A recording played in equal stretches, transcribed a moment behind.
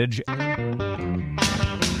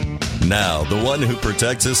Now, the one who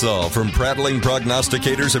protects us all from prattling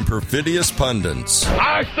prognosticators and perfidious pundits.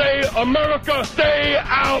 I say, America, stay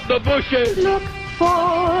out the bushes. Look for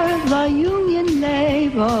the Union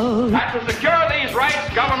label. And to secure these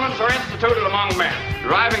rights, governments are instituted among men,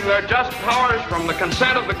 deriving their just powers from the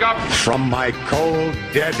consent of the government. From my cold,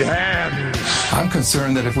 dead hands. I'm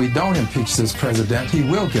concerned that if we don't impeach this president, he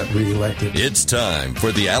will get reelected. It's time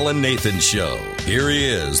for the Alan Nathan Show. Here he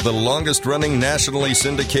is, the longest-running nationally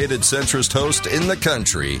syndicated centrist host in the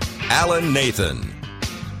country, Alan Nathan.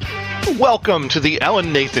 Welcome to the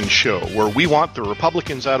Alan Nathan Show, where we want the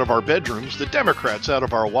Republicans out of our bedrooms, the Democrats out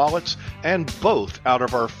of our wallets, and both out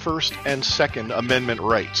of our First and Second Amendment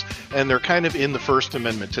rights. And they're kind of in the First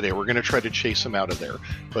Amendment today. We're going to try to chase them out of there.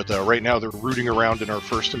 But right now they're rooting around in our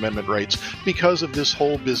First Amendment rights because of this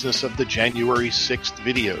whole business of the January 6th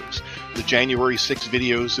videos. The January 6th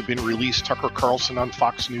videos have been released. Tucker Carlson on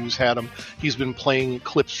Fox News had them. He's been playing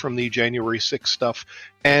clips from the January 6th stuff.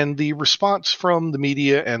 And the response from the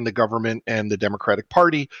media and the government and the Democratic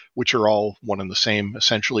Party, which are all one and the same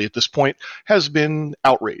essentially at this point, has been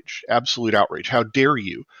outrage, absolute outrage. How dare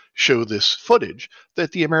you show this footage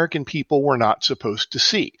that the American people were not supposed to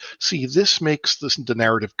see? See, this makes the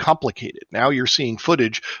narrative complicated. Now you're seeing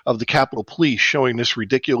footage of the Capitol Police showing this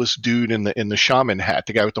ridiculous dude in the shaman hat,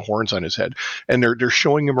 the guy with the horns on his head, and they're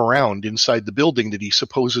showing him around inside the building that he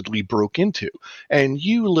supposedly broke into. And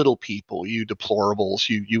you little people, you deplorables,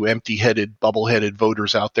 you empty-headed, bubble-headed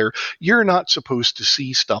voters out there, you're not supposed to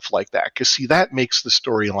see stuff like that. Because, see, that makes the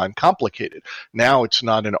storyline complicated. Now it's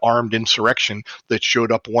not an armed insurrection that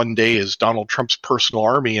showed up one day as Donald Trump's personal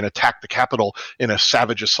army and attacked the Capitol in a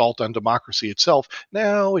savage assault on democracy itself.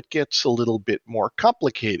 Now it gets a little bit more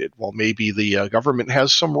complicated. Well, maybe the government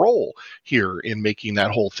has some role here in making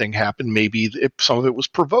that whole thing happen. Maybe some of it was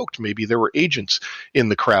provoked. Maybe there were agents in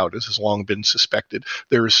the crowd, as has long been suspected.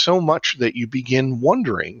 There is so much that you begin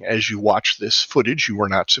wondering as you watch this footage you were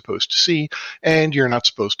not supposed to see, and you're not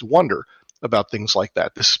supposed to wonder about things like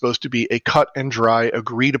that. This is supposed to be a cut and dry,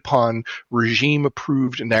 agreed upon, regime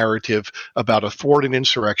approved narrative about a thwarted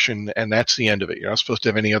insurrection, and that's the end of it. You're not supposed to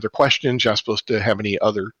have any other questions. You're not supposed to have any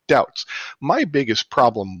other doubts. My biggest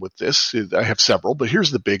problem with this is, I have several, but here's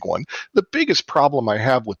the big one. The biggest problem I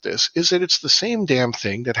have with this is that it's the same damn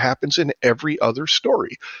thing that happens in every other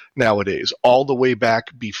story nowadays, all the way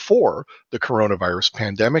back before the coronavirus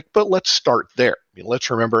pandemic. But let's start there. Let's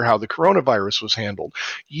remember how the coronavirus was handled.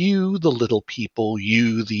 You, the little people,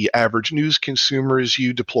 you, the average news consumers,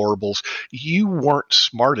 you deplorables, you weren't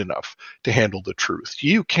smart enough to handle the truth.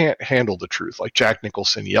 You can't handle the truth, like Jack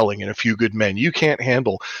Nicholson yelling in A Few Good Men. You can't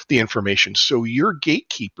handle the information. So your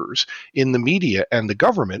gatekeepers in the media and the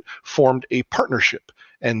government formed a partnership,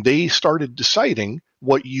 and they started deciding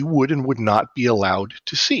what you would and would not be allowed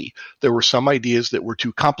to see. There were some ideas that were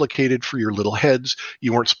too complicated for your little heads.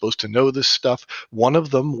 You weren't supposed to know this stuff. One of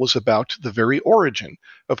them was about the very origin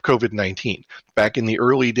of COVID-19. Back in the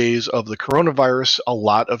early days of the coronavirus, a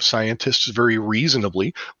lot of scientists very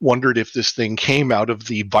reasonably wondered if this thing came out of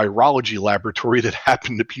the virology laboratory that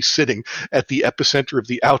happened to be sitting at the epicenter of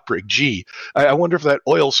the outbreak. Gee, I wonder if that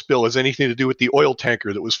oil spill has anything to do with the oil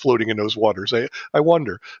tanker that was floating in those waters. I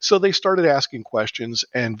wonder. So they started asking questions.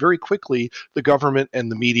 And very quickly, the government and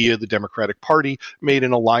the media, the Democratic Party, made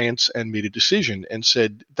an alliance and made a decision and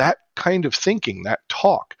said that kind of thinking, that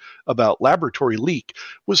talk about laboratory leak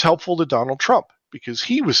was helpful to Donald Trump because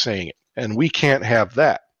he was saying it, and we can't have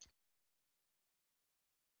that.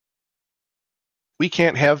 We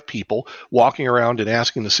can't have people walking around and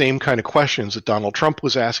asking the same kind of questions that Donald Trump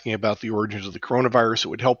was asking about the origins of the coronavirus. It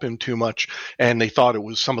would help him too much. And they thought it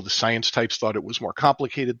was, some of the science types thought it was more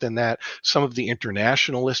complicated than that. Some of the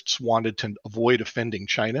internationalists wanted to avoid offending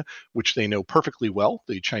China, which they know perfectly well.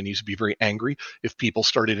 The Chinese would be very angry if people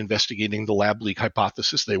started investigating the lab leak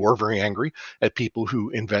hypothesis. They were very angry at people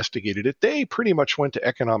who investigated it. They pretty much went to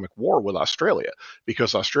economic war with Australia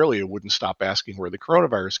because Australia wouldn't stop asking where the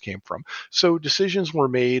coronavirus came from. So decisions were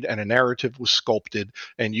made and a narrative was sculpted,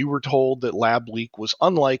 and you were told that lab leak was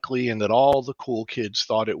unlikely and that all the cool kids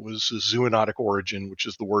thought it was a zoonotic origin, which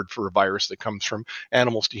is the word for a virus that comes from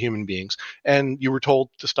animals to human beings. And you were told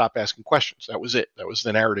to stop asking questions. That was it. That was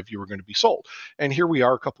the narrative you were going to be sold. And here we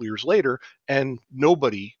are a couple of years later, and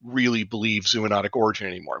nobody really believes zoonotic origin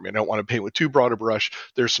anymore. I mean, I don't want to paint with too broad a brush.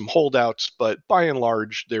 There's some holdouts, but by and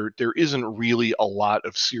large, there isn't really a lot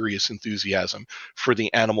of serious enthusiasm for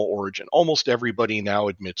the animal origin. Almost everybody everybody now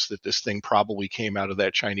admits that this thing probably came out of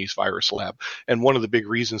that Chinese virus lab. And one of the big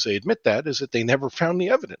reasons they admit that is that they never found the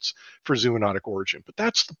evidence for zoonotic origin. But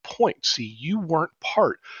that's the point. See, you weren't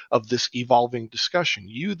part of this evolving discussion.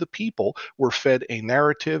 You, the people, were fed a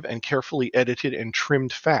narrative and carefully edited and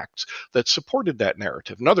trimmed facts that supported that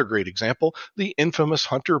narrative. Another great example, the infamous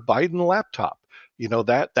Hunter Biden laptop.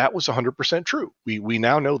 That was 100% true. We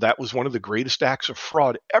now know that was one of the greatest acts of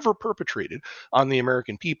fraud ever perpetrated on the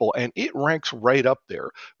American people, and it ranks right up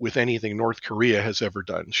there with anything North Korea has ever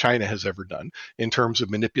done, China has ever done, in terms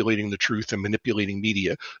of manipulating the truth and manipulating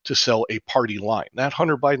media to sell a party line. That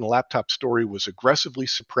Hunter Biden laptop story was aggressively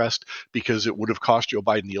suppressed because it would have cost Joe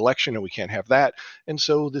Biden the election, and we can't have that. And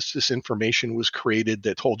so this information was created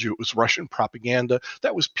that told you it was Russian propaganda.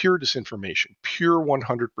 That was pure disinformation, pure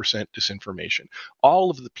 100% disinformation.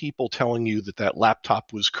 All of the people telling you that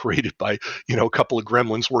laptop was created by, a couple of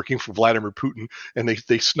gremlins working for Vladimir Putin, and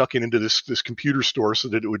they snuck it into this computer store so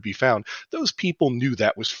that it would be found. Those people knew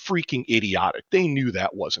that was freaking idiotic. They knew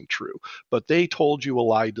that wasn't true, but they told you a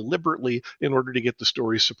lie deliberately in order to get the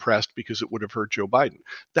story suppressed because it would have hurt Joe Biden.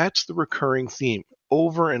 That's the recurring theme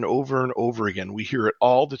over and over and over again. We hear it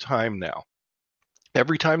all the time now.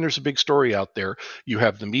 Every time there's a big story out there, you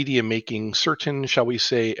have the media making certain, shall we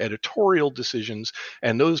say, editorial decisions,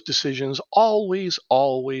 and those decisions always,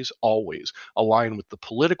 always, always align with the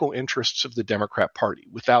political interests of the Democrat Party,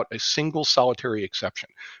 without a single solitary exception.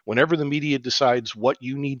 Whenever the media decides what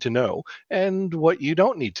you need to know and what you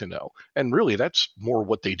don't need to know, and really that's more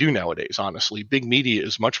what they do nowadays, honestly. Big media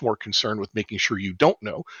is much more concerned with making sure you don't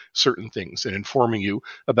know certain things and informing you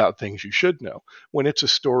about things you should know. When it's a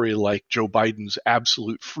story like Joe Biden's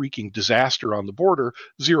absolute freaking disaster on the border,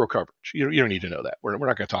 zero coverage. You don't need to know that. We're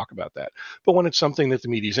not going to talk about that. But when it's something that the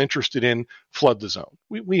media is interested in, flood the zone.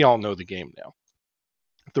 We all know the game now.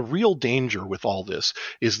 The real danger with all this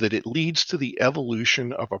is that it leads to the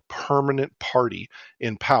evolution of a permanent party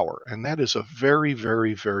in power, and that is a very,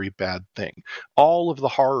 very, very bad thing. All of the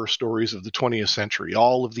horror stories of the 20th century,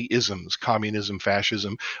 all of the isms, communism,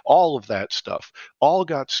 fascism, all of that stuff, all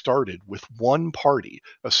got started with one party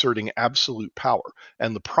asserting absolute power.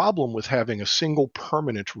 And the problem with having a single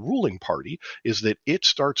permanent ruling party is that it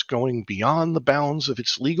starts going beyond the bounds of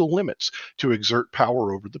its legal limits to exert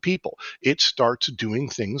power over the people. It starts doing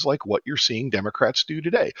things like what you're seeing Democrats do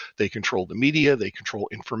today. They control the media, they control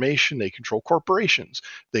information, they control corporations,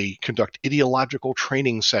 they conduct ideological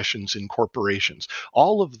training sessions in corporations.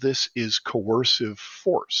 All of this is coercive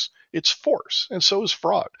force. It's force, and so is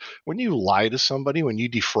fraud. When you lie to somebody, when you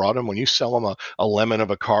defraud them, when you sell them a lemon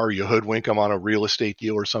of a car, you hoodwink them on a real estate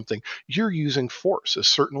deal or something, you're using force, as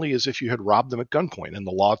certainly as if you had robbed them at gunpoint, and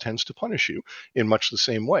the law tends to punish you in much the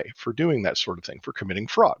same way for doing that sort of thing, for committing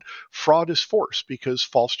fraud. Fraud is force because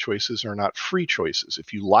false choices are not free choices.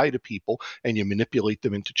 If you lie to people and you manipulate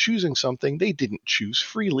them into choosing something, they didn't choose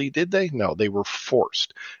freely, did they? No, they were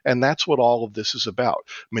forced. And that's what all of this is about.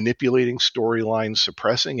 Manipulating storylines,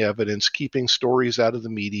 suppressing evidence, keeping stories out of the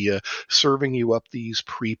media, serving you up these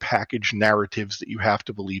prepackaged narratives that you have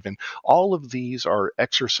to believe in. All of these are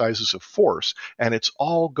exercises of force, and it's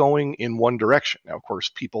all going in one direction. Now, of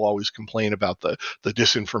course, people always complain about the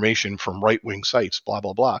disinformation from right-wing sites, blah,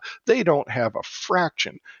 blah, blah. They don't have a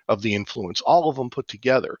fraction of the influence, all of them put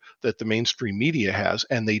together, that the mainstream media has,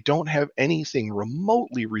 and they don't have anything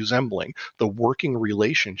remotely resembling the working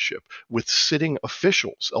relationship with sitting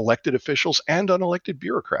officials, elected officials and unelected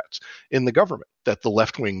bureaucrats in the government that the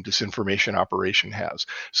left-wing disinformation operation has.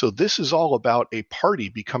 So this is all about a party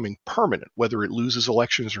becoming permanent, whether it loses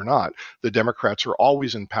elections or not. The Democrats are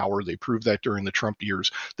always in power. They proved that during the Trump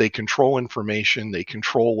years. They control information. They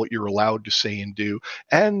control what you're allowed to say and do.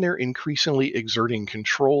 And they're increasingly exerting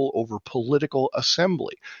control over political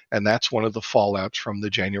assembly. And that's one of the fallouts from the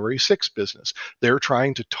January 6th business. They're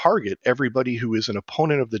trying to target everybody who is an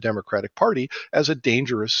opponent of the Democratic Party as a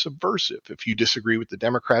dangerous subversive. If you disagree with the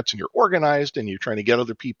Democrats and you're organized and you're trying to get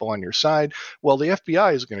other people on your side, well, the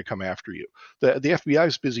FBI is going to come after you. The FBI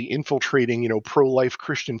is busy infiltrating, pro-life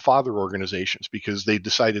Christian father organizations because they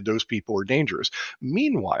decided those people are dangerous.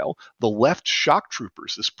 Meanwhile, the left shock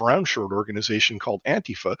troopers, this brown shirt organization called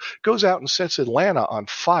Antifa, goes out and sets Atlanta on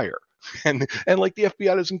fire. And like the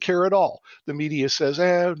FBI doesn't care at all. The media says,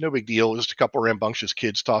 no big deal. Just a couple of rambunctious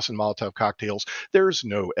kids tossing Molotov cocktails. There's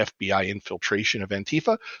no FBI infiltration of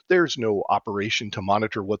Antifa. There's no operation to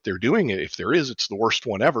monitor what they're doing. If there is, it's the worst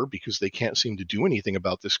one ever because they can't seem to do anything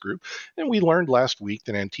about this group. And we learned last week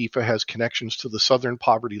that Antifa has connections to the Southern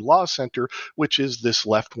Poverty Law Center, which is this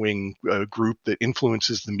left-wing group that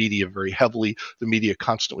influences the media very heavily. The media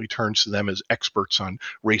constantly turns to them as experts on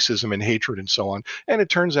racism and hatred and so on. And it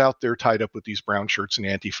turns out they're they're tied up with these brown shirts and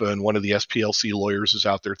Antifa, and one of the SPLC lawyers is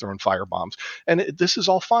out there throwing firebombs. And this is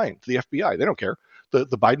all fine. The FBI, they don't care.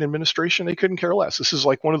 The Biden administration, they couldn't care less. This is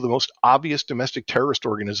like one of the most obvious domestic terrorist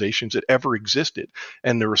organizations that ever existed.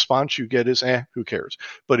 And the response you get is, who cares?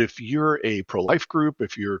 But if you're a pro-life group,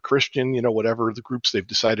 if you're a Christian, whatever the groups they've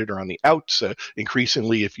decided are on the outs,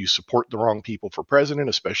 increasingly if you support the wrong people for president,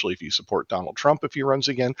 especially if you support Donald Trump if he runs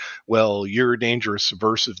again, well, you're a dangerous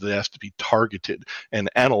subversive that has to be targeted and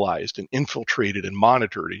analyzed and infiltrated and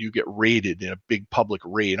monitored, and you get raided in a big public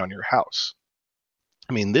raid on your house.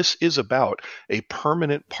 I mean, this is about a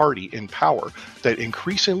permanent party in power that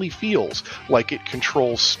increasingly feels like it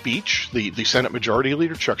controls speech. The Senate Majority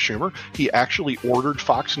Leader, Chuck Schumer, he actually ordered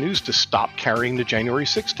Fox News to stop carrying the January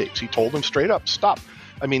 6 tapes. He told them straight up, stop.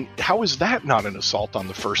 I mean, how is that not an assault on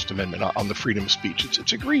the First Amendment, on the freedom of speech?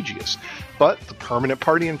 It's egregious. But the permanent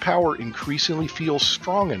party in power increasingly feels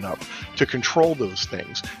strong enough to control those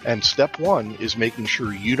things. And step one is making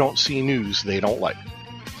sure you don't see news they don't like.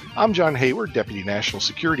 I'm John Hayward, Deputy National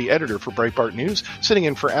Security Editor for Breitbart News, sitting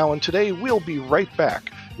in for Alan today. We'll be right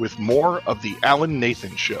back with more of The Alan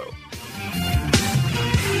Nathan Show.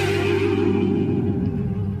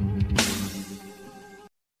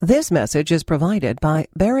 This message is provided by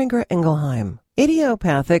Boehringer Ingelheim.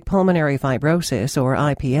 Idiopathic pulmonary fibrosis, or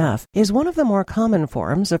IPF, is one of the more common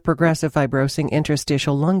forms of progressive fibrosing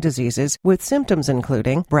interstitial lung diseases, with symptoms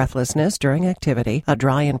including breathlessness during activity, a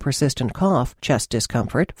dry and persistent cough, chest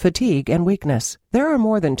discomfort, fatigue, and weakness. There are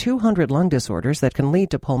more than 200 lung disorders that can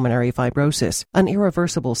lead to pulmonary fibrosis, an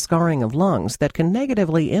irreversible scarring of lungs that can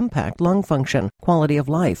negatively impact lung function, quality of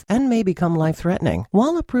life, and may become life-threatening.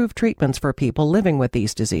 While approved treatments for people living with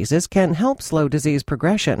these diseases can help slow disease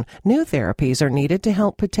progression, new therapies are needed to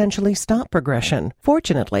help potentially stop progression.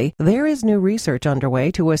 Fortunately, there is new research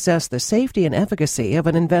underway to assess the safety and efficacy of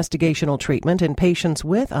an investigational treatment in patients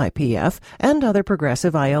with IPF and other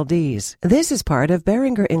progressive ILDs. This is part of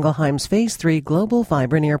Boehringer Ingelheim's Phase 3 Global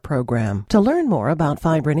Fibroneer program. To learn more about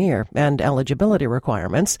Fibroneer and eligibility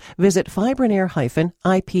requirements, visit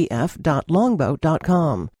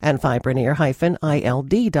fibroneer-ipf.longboat.com and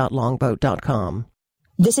fibroneer-ild.longboat.com.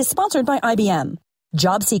 This is sponsored by IBM.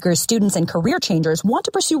 Job seekers, students, and career changers want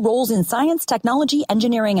to pursue roles in science, technology,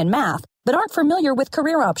 engineering, and math, but aren't familiar with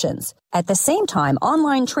career options. At the same time,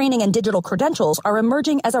 online training and digital credentials are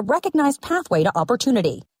emerging as a recognized pathway to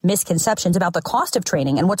opportunity. Misconceptions about the cost of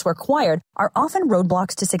training and what's required are often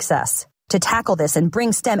roadblocks to success. To tackle this and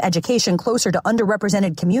bring STEM education closer to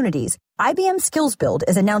underrepresented communities, IBM Skills Build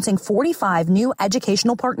is announcing 45 new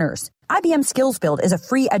educational partners. IBM Skills Build is a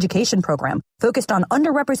free education program focused on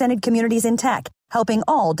underrepresented communities in tech, helping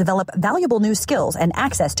all develop valuable new skills and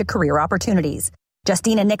access to career opportunities.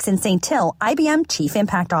 Justina Nixon St. Till, IBM Chief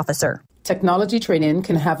Impact Officer. Technology training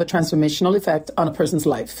can have a transformational effect on a person's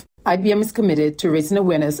life. IBM is committed to raising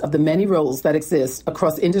awareness of the many roles that exist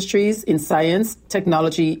across industries in science,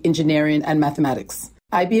 technology, engineering, and mathematics.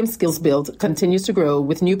 IBM Skills Build continues to grow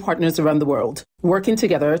with new partners around the world, working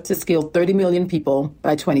together to skill 30 million people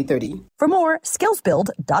by 2030. For more,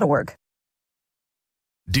 skillsbuild.org.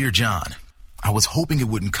 Dear John, I was hoping it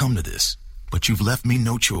wouldn't come to this, but you've left me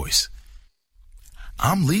no choice.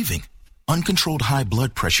 I'm leaving. Uncontrolled high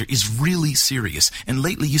blood pressure is really serious, and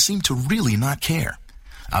lately you seem to really not care.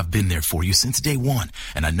 I've been there for you since day one,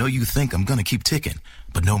 and I know you think I'm going to keep ticking.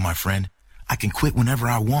 But no, my friend, I can quit whenever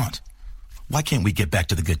I want. Why can't we get back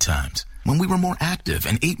to the good times, when we were more active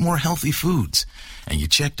and ate more healthy foods, and you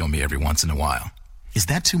checked on me every once in a while? Is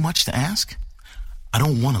that too much to ask? I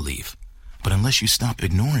don't want to leave, but unless you stop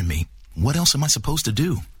ignoring me, what else am I supposed to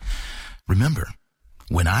do? Remember,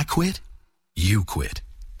 when I quit, you quit.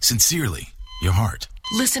 Sincerely, your heart.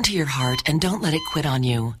 Listen to your heart and don't let it quit on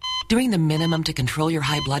you. Doing the minimum to control your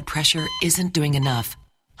high blood pressure isn't doing enough.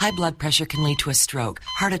 High blood pressure can lead to a stroke,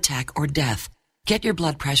 heart attack, or death. Get your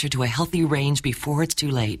blood pressure to a healthy range before it's too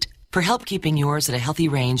late. For help keeping yours at a healthy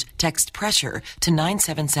range, text PRESSURE to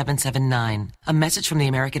 97779. A message from the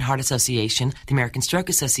American Heart Association, the American Stroke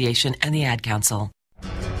Association, and the Ad Council.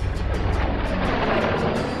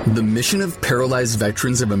 The mission of Paralyzed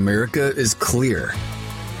Veterans of America is clear.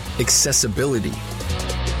 Accessibility.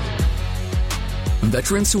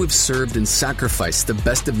 Veterans who have served and sacrificed the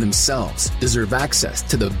best of themselves deserve access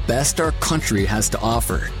to the best our country has to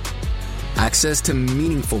offer. Access to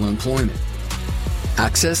meaningful employment.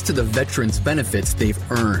 Access to the veterans' benefits they've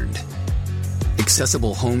earned.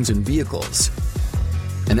 Accessible homes and vehicles.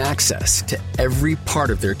 And access to every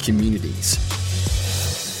part of their communities.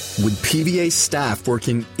 With PVA staff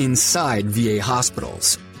working inside VA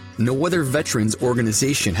hospitals, no other veterans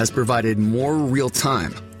organization has provided more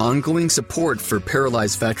real-time, ongoing support for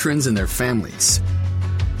paralyzed veterans and their families.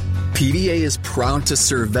 PVA is proud to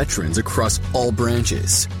serve veterans across all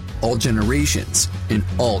branches, all generations, and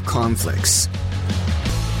all conflicts.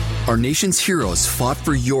 Our nation's heroes fought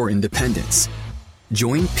for your independence.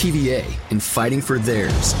 Join PVA in fighting for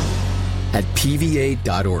theirs at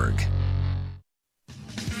PVA.org.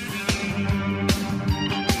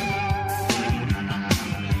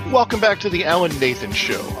 Welcome back to the Alan Nathan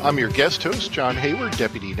Show. I'm your guest host, John Hayward,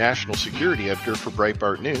 Deputy National Security Editor for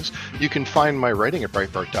Breitbart News. You can find my writing at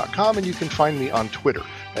Breitbart.com, and you can find me on Twitter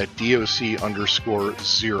at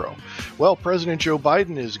DOC_0. Well, President Joe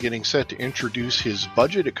Biden is getting set to introduce his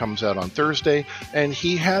budget. It comes out on Thursday, and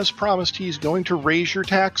he has promised he's going to raise your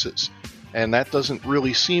taxes. And that doesn't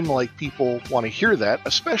really seem like people want to hear that,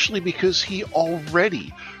 especially because he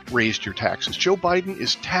already raised your taxes. Joe Biden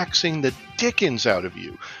is taxing the dickens out of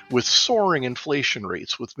you with soaring inflation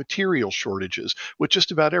rates, with material shortages, with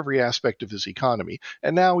just about every aspect of his economy.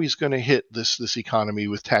 And now he's going to hit this economy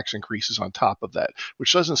with tax increases on top of that,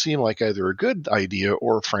 which doesn't seem like either a good idea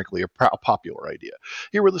or, frankly, a popular idea.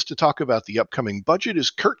 Here with us to talk about the upcoming budget is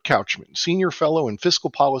Kurt Couchman, Senior Fellow in Fiscal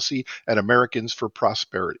Policy at Americans for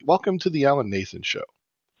Prosperity. Welcome to the Alan Nathan Show.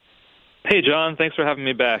 Hey, John. Thanks for having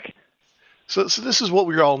me back. So this is what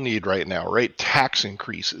we all need right now, right? Tax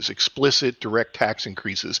increases, explicit direct tax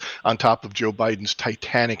increases on top of Joe Biden's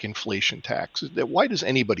titanic inflation tax. Why does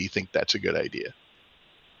anybody think that's a good idea?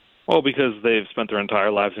 Well, because they've spent their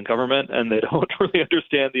entire lives in government and they don't really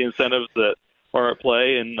understand the incentives that are at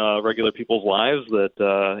play in regular people's lives that,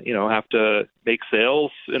 have to make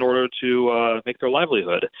sales in order to make their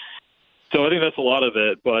livelihood. So I think that's a lot of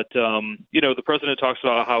it. But, the president talks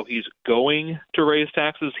about how he's going to raise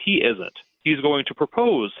taxes. He isn't. He's going to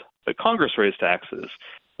propose that Congress raise taxes.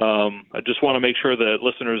 I just want to make sure that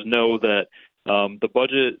listeners know that the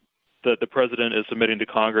budget that the president is submitting to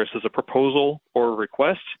Congress is a proposal or a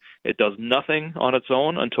request. It does nothing on its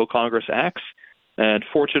own until Congress acts. And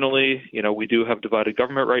fortunately, we do have divided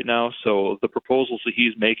government right now, so the proposals that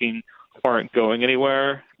he's making aren't going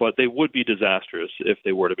anywhere, but they would be disastrous if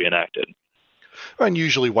they were to be enacted. And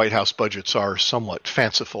usually White House budgets are somewhat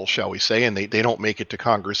fanciful, shall we say, and they don't make it to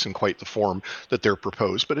Congress in quite the form that they're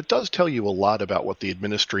proposed. But it does tell you a lot about what the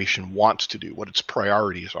administration wants to do, what its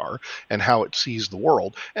priorities are, and how it sees the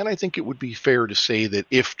world. And I think it would be fair to say that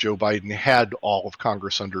if Joe Biden had all of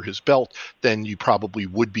Congress under his belt, then you probably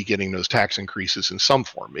would be getting those tax increases in some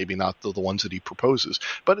form, maybe not the ones that he proposes.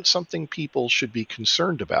 But it's something people should be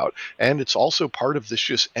concerned about. And it's also part of this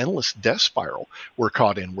just endless death spiral we're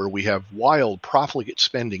caught in, where we have wild profligate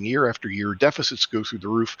spending year after year, deficits go through the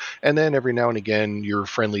roof, and then every now and again your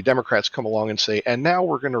friendly Democrats come along and say, and now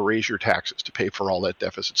we're going to raise your taxes to pay for all that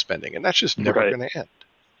deficit spending, and that's just never going to end.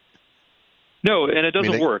 No, and it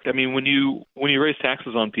doesn't work. I mean, when you raise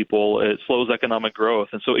taxes on people, it slows economic growth.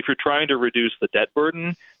 And so if you're trying to reduce the debt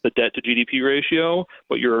burden, the debt to GDP ratio,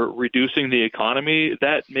 but you're reducing the economy,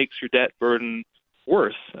 that makes your debt burden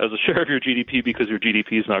worse as a share of your GDP because your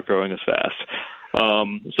GDP is not growing as fast.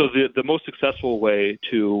 So the most successful way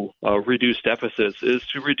to reduce deficits is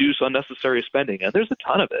to reduce unnecessary spending, and there's a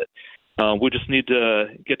ton of it. We just need to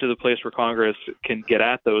get to the place where Congress can get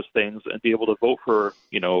at those things and be able to vote for,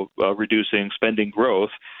 reducing spending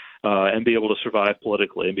growth and be able to survive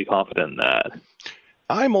politically and be confident in that.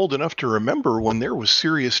 I'm old enough to remember when there was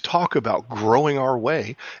serious talk about growing our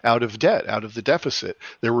way out of debt, out of the deficit.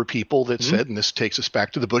 There were people that said, and this takes us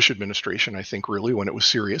back to the Bush administration, I think, really, when it was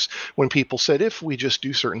serious, when people said, if we just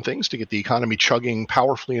do certain things to get the economy chugging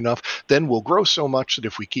powerfully enough, then we'll grow so much that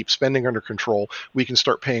if we keep spending under control, we can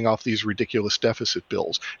start paying off these ridiculous deficit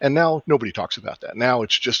bills. And now nobody talks about that. Now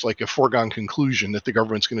it's just like a foregone conclusion that the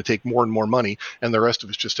government's going to take more and more money, and the rest of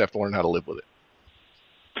us just have to learn how to live with it.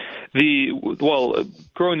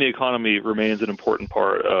 Growing the economy remains an important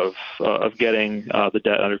part of getting the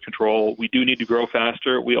debt under control. We do need to grow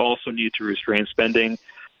faster. We also need to restrain spending.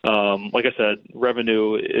 Like I said,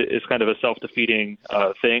 revenue is kind of a self-defeating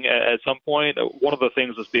thing. At some point, one of the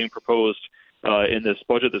things that's being proposed in this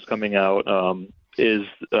budget that's coming out is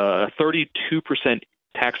a 32%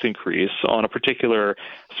 tax increase on a particular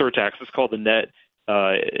surtax. It's called the net.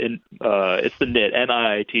 It's the NIT,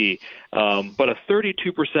 N-I-I-T, but a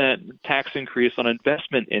 32% tax increase on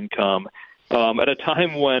investment income at a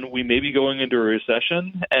time when we may be going into a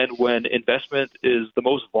recession and when investment is the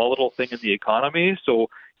most volatile thing in the economy. So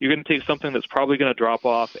you're going to take something that's probably going to drop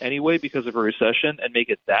off anyway because of a recession and make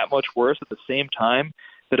it that much worse at the same time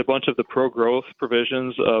that a bunch of the pro-growth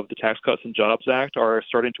provisions of the Tax Cuts and Jobs Act are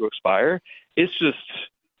starting to expire. It's just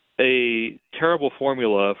a terrible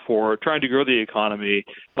formula for trying to grow the economy,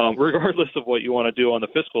 regardless of what you want to do on the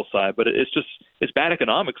fiscal side. But it's bad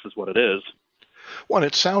economics is what it is. One,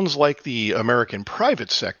 it sounds like the American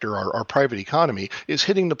private sector, our private economy, is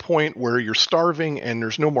hitting the point where you're starving and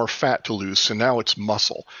there's no more fat to lose, so now it's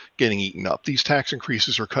muscle getting eaten up. These tax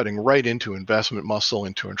increases are cutting right into investment muscle,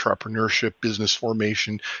 into entrepreneurship, business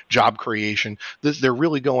formation, job creation. They're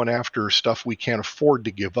really going after stuff we can't afford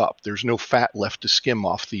to give up. There's no fat left to skim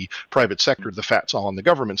off the private sector. The fat's all on the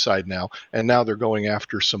government side now, and now they're going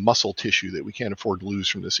after some muscle tissue that we can't afford to lose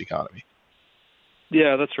from this economy.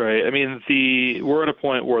 Yeah, that's right. I mean, we're at a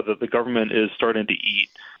point where the government is starting to eat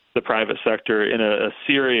the private sector in a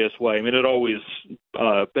serious way. I mean, it always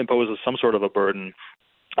imposes some sort of a burden,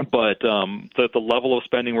 but the level of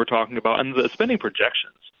spending we're talking about and the spending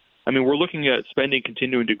projections. I mean, we're looking at spending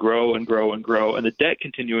continuing to grow and grow and grow, and the debt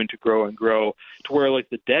continuing to grow and grow to where, like,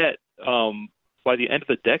 the debt by the end of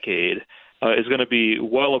the decade is going to be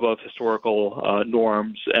well above historical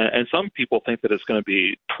norms, and some people think that it's going to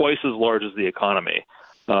be twice as large as the economy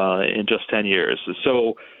in just 10 years.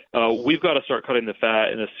 So we've got to start cutting the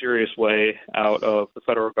fat in a serious way out of the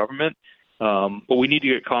federal government. But we need to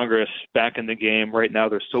get Congress back in the game. Right now,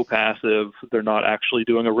 they're so passive. They're not actually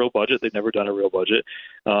doing a real budget. They've never done a real budget.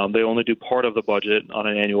 They only do part of the budget on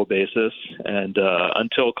an annual basis. And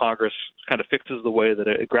until Congress kind of fixes the way that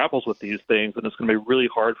it grapples with these things, then it's going to be really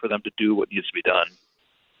hard for them to do what needs to be done.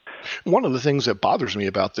 One of the things that bothers me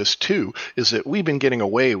about this, too, is that we've been getting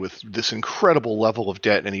away with this incredible level of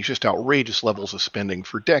debt and these just outrageous levels of spending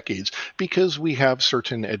for decades because we have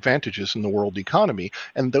certain advantages in the world economy,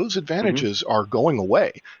 and those advantages are going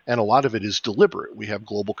away, and a lot of it is deliberate. We have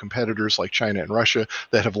global competitors like China and Russia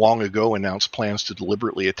that have long ago announced plans to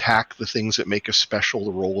deliberately attack the things that make us special,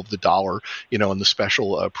 the role of the dollar, and the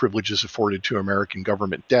special privileges afforded to American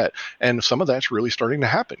government debt, and some of that's really starting to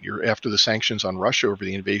happen. After the sanctions on Russia over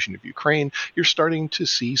the invasion of Ukraine, you're starting to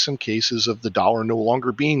see some cases of the dollar no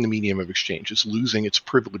longer being the medium of exchange. It's losing its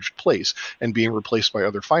privileged place and being replaced by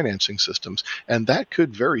other financing systems. And that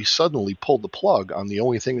could very suddenly pull the plug on the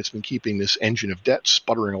only thing that's been keeping this engine of debt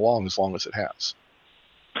sputtering along as long as it has.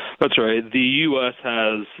 That's right. The U.S.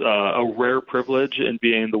 has a rare privilege in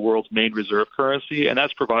being the world's main reserve currency, and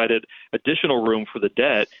that's provided additional room for the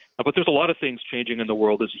debt. But there's a lot of things changing in the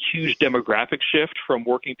world. There's a huge demographic shift from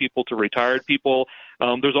working people to retired people.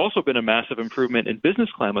 There's also been a massive improvement in business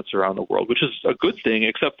climates around the world, which is a good thing,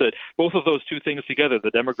 except that both of those two things together,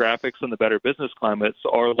 the demographics and the better business climates,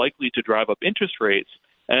 are likely to drive up interest rates.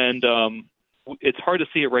 And it's hard to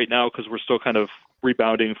see it right now because we're still kind of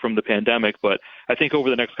rebounding from the pandemic, but I think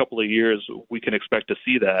over the next couple of years, we can expect to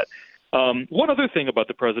see that. One other thing about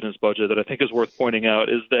the president's budget that I think is worth pointing out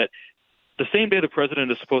is that the same day the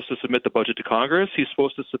president is supposed to submit the budget to Congress, he's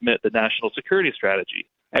supposed to submit the national security strategy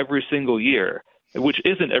every single year, which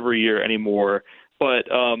isn't every year anymore. But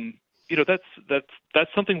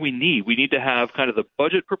that's something we need. We need to have kind of the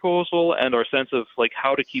budget proposal and our sense of like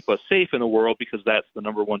how to keep us safe in the world, because that's the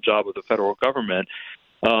number one job of the federal government.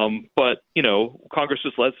 But Congress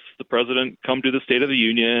just lets the president come to the State of the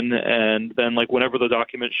Union, and then like whenever the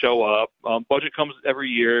documents show up, budget comes every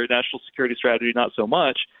year, national security strategy not so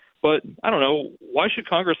much. But I don't know, why should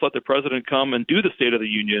Congress let the president come and do the State of the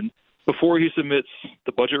Union before he submits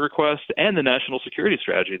the budget request and the national security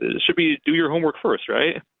strategy? It should be do your homework first,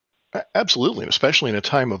 right? Absolutely, especially in a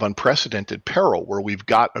time of unprecedented peril where we've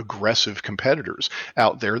got aggressive competitors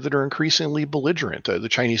out there that are increasingly belligerent. The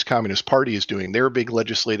Chinese Communist Party is doing their big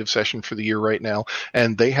legislative session for the year right now,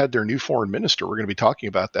 and they had their new foreign minister. We're going to be talking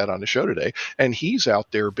about that on the show today, and he's out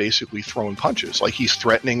there basically throwing punches. Like, he's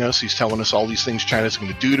threatening us. He's telling us all these things China's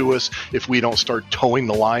going to do to us if we don't start towing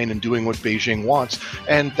the line and doing what Beijing wants.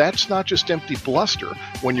 And that's not just empty bluster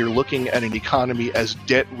when you're looking at an economy as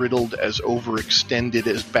debt-riddled, as overextended,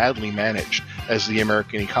 as badly managed as the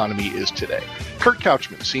American economy is today. Kurt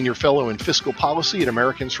Couchman, Senior Fellow in Fiscal Policy at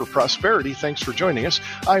Americans for Prosperity. Thanks for joining us.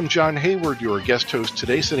 I'm John Hayward, your guest host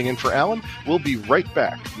today, sitting in for Alan. We'll be right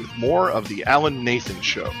back with more of the Alan Nathan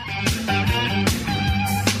Show.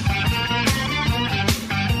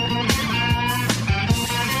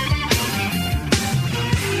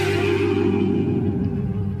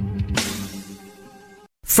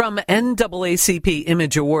 From NAACP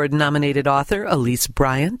Image Award-nominated author Elise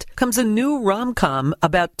Bryant comes a new rom-com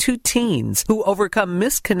about two teens who overcome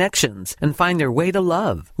misconnections and find their way to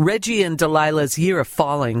love. Reggie and Delilah's Year of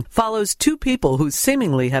Falling follows two people who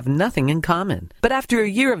seemingly have nothing in common, but after a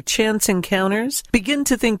year of chance encounters, begin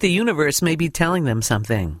to think the universe may be telling them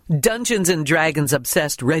something. Dungeons and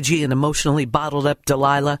Dragons-obsessed Reggie and emotionally bottled-up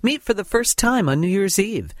Delilah meet for the first time on New Year's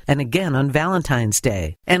Eve, and again on Valentine's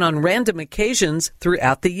Day, and on random occasions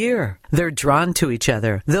throughout throughout the year. They're drawn to each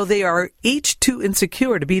other, though they are each too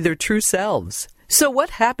insecure to be their true selves. So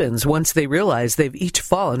what happens once they realize they've each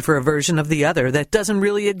fallen for a version of the other that doesn't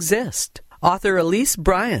really exist? Author Elise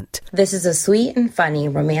Bryant. This is a sweet and funny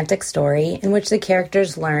romantic story in which the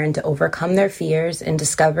characters learn to overcome their fears and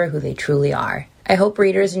discover who they truly are. I hope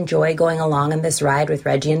readers enjoy going along on this ride with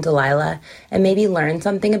Reggie and Delilah and maybe learn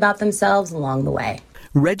something about themselves along the way.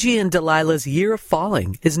 Reggie and Delilah's Year of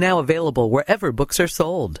Falling is now available wherever books are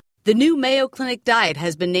sold. The new Mayo Clinic diet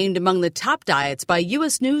has been named among the top diets by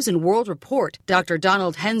U.S. News & World Report. Dr.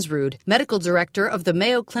 Donald Hensrud, medical director of the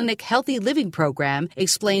Mayo Clinic Healthy Living Program,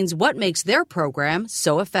 explains what makes their program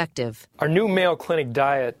so effective. Our new Mayo Clinic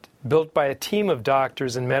diet, built by a team of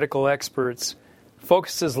doctors and medical experts,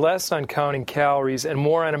 focuses less on counting calories and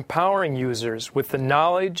more on empowering users with the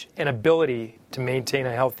knowledge and ability to maintain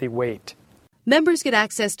a healthy weight. Members get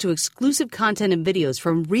access to exclusive content and videos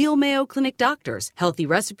from real Mayo Clinic doctors, healthy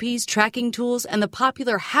recipes, tracking tools, and the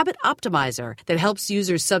popular Habit Optimizer that helps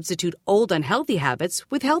users substitute old unhealthy habits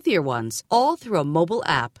with healthier ones, all through a mobile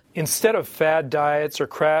app. Instead of fad diets or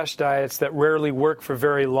crash diets that rarely work for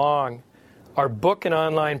very long, our book and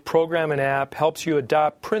online program and app helps you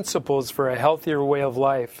adopt principles for a healthier way of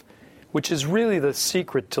life, which is really the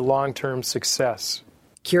secret to long-term success.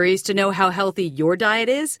 Curious to know how healthy your diet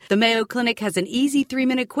is? The Mayo Clinic has an easy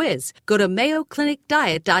 3-minute quiz. Go to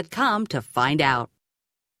mayoclinicdiet.com to find out.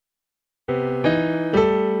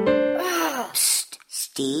 Psst,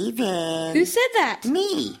 Steven. Who said that?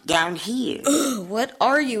 Me, down here. Ugh, what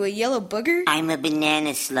are you, a yellow booger? I'm a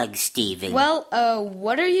banana slug, Steven. Well,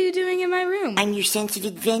 what are you doing in my room? I'm your sense of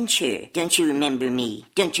adventure. Don't you remember me?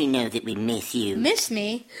 Don't you know that we miss you? Miss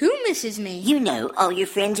me? Who misses me? You know, all your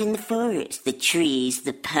friends in the forest. The trees,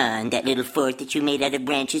 the pond, that little fort that you made out of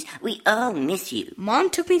branches. We all miss you. Mom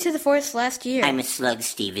took me to the forest last year. I'm a slug,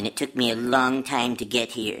 Steven. It took me a long time to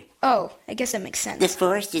get here. Oh, I guess that makes sense. The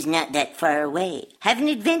forest is not that far away. Have an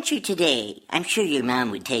adventure today. I'm sure your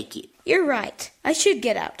mom would take you. You're right. I should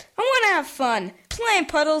get out. I want to have fun. Play in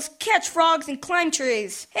puddles, catch frogs, and climb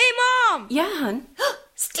trees. Hey, Mom! Yeah, hon?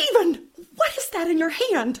 Steven, what is that in your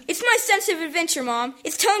hand? It's my sense of adventure, Mom.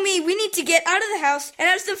 It's telling me we need to get out of the house and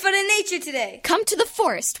have some fun in nature today. Come to the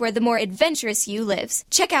forest where the more adventurous you lives.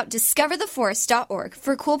 Check out discovertheforest.org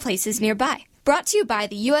for cool places nearby. Brought to you by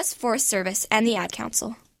the U.S. Forest Service and the Ad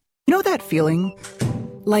Council. You know that feeling?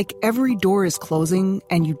 Like every door is closing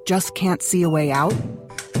and you just can't see a way out?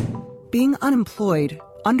 Being unemployed,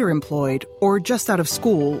 underemployed, or just out of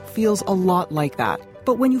school feels a lot like that.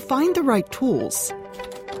 But when you find the right tools,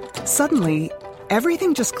 suddenly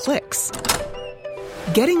everything just clicks.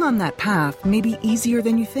 Getting on that path may be easier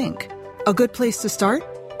than you think. A good place to start?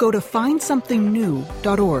 Go to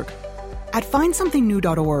findsomethingnew.org. At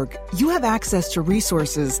findsomethingnew.org, you have access to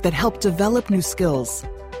resources that help develop new skills.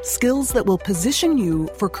 Skills that will position you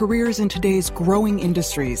for careers in today's growing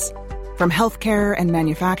industries. From healthcare and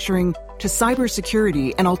manufacturing to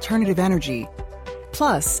cybersecurity and alternative energy.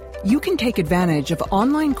 Plus, you can take advantage of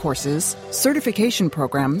online courses, certification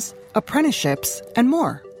programs, apprenticeships, and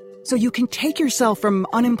more. So you can take yourself from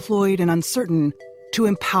unemployed and uncertain to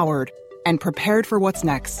empowered and prepared for what's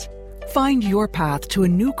next. Find your path to a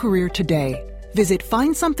new career today. Visit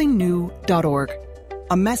findsomethingnew.org.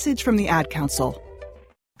 A message from the Ad Council.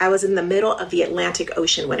 I was in the middle of the Atlantic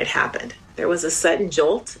Ocean when it happened. There was a sudden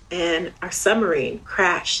jolt and our submarine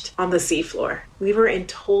crashed on the seafloor. We were in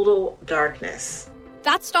total darkness.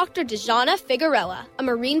 That's Dr. Dejana Figueroa, a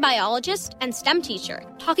marine biologist and STEM teacher,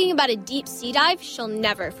 talking about a deep sea dive she'll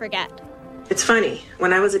never forget. It's funny,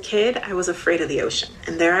 when I was a kid, I was afraid of the ocean,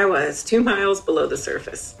 and there I was, 2 miles below the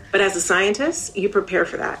surface. But as a scientist, you prepare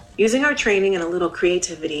for that. Using our training and a little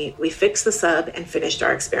creativity, we fixed the sub and finished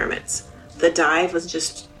our experiments. The dive was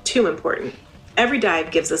just too important. Every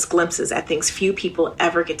dive gives us glimpses at things few people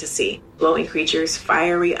ever get to see. Glowing creatures,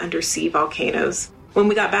 fiery undersea volcanoes. When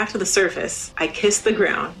we got back to the surface, I kissed the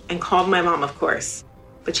ground and called my mom, of course.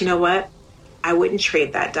 But you know what? I wouldn't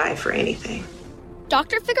trade that dive for anything.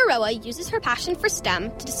 Dr. Figueroa uses her passion for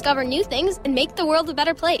STEM to discover new things and make the world a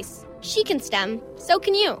better place. She can STEM, so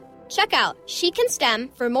can you. Check out She Can STEM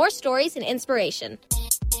for more stories and inspiration.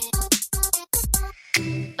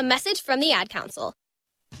 A message from the Ad Council.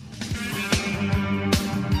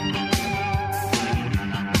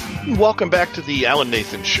 Welcome back to the Alan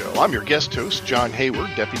Nathan Show. I'm your guest host, John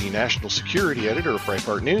Hayward, Deputy National Security Editor of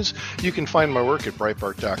Breitbart News. You can find my work at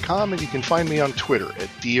Breitbart.com, and you can find me on Twitter at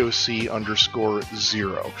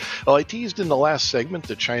DOC_0. Well, I teased in the last segment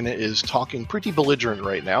that China is talking pretty belligerent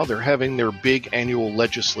right now. They're having their big annual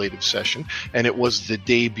legislative session, and it was the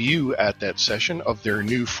debut at that session of their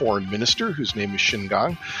new foreign minister, whose name is Qin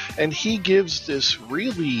Gang, and he gives this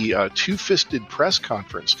really two-fisted press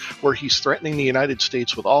conference where he's threatening the United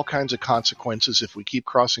States with all kinds of consequences if we keep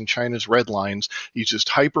crossing China's red lines. He's just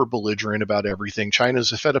hyper belligerent about everything.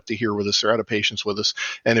 China's fed up to here with us. They're out of patience with us.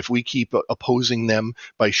 And if we keep opposing them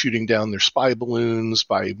by shooting down their spy balloons,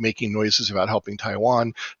 by making noises about helping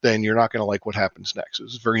Taiwan, then you're not going to like what happens next. It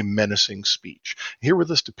was a very menacing speech. Here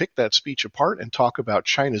with us to pick that speech apart and talk about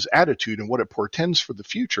China's attitude and what it portends for the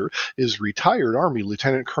future is retired Army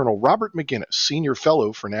Lieutenant Colonel Robert McGinnis, Senior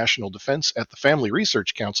Fellow for National Defense at the Family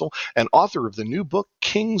Research Council and author of the new book,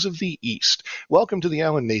 Kings of the East. Welcome to the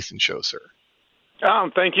Alan Nathan Show, sir.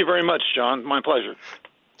 Thank you very much, John. My pleasure.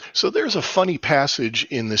 So there's a funny passage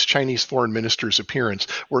in this Chinese foreign minister's appearance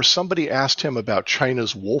where somebody asked him about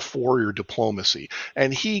China's wolf warrior diplomacy,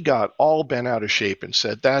 and he got all bent out of shape and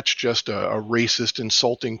said, that's just a racist,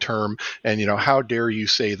 insulting term, and, how dare you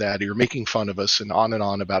say that? You're making fun of us, and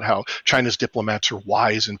on about how China's diplomats are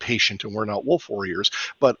wise and patient and we're not wolf warriors.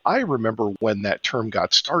 But I remember when that term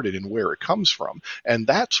got started and where it comes from, and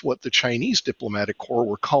that's what the Chinese diplomatic corps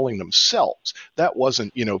were calling themselves. That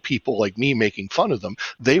wasn't, people like me making fun of them.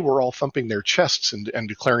 They were all thumping their chests and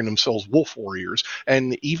declaring themselves wolf warriors.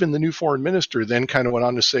 And even the new foreign minister then kind of went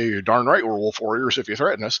on to say, you're darn right we're wolf warriors if you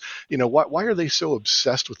threaten us. Why are they so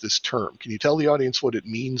obsessed with this term? Can you tell the audience what it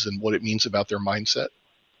means and what it means about their mindset?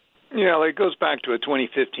 Yeah, it goes back to a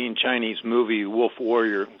 2015 Chinese movie, Wolf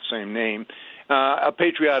Warrior, same name, a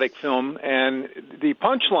patriotic film. And the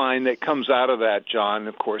punchline that comes out of that, John,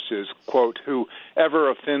 of course, is, quote, whoever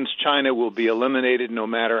offends China will be eliminated no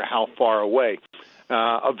matter how far away.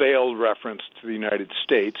 A veiled reference to the United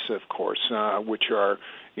States, of course, which are,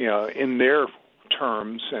 in their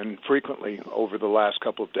terms and frequently over the last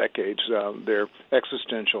couple of decades, their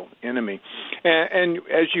existential enemy. And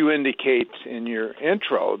as you indicate in your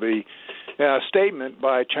intro, the statement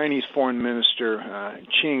by Chinese Foreign Minister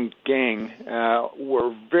Qin Gang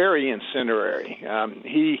were very incendiary.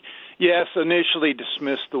 He, yes, initially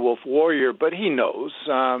dismissed the wolf warrior, but he knows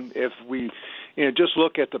if we just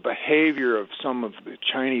look at the behavior of some of the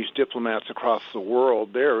Chinese diplomats across the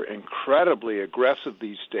world. They're incredibly aggressive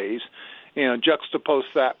these days. Juxtapose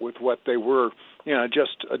that with what they were,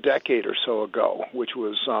 just a decade or so ago, which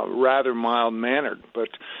was rather mild-mannered. But,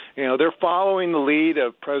 they're following the lead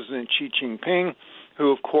of President Xi Jinping,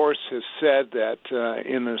 who, of course, has said that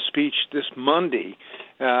in a speech this Monday,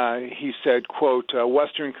 he said, quote,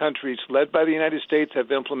 Western countries led by the United States have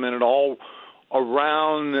implemented all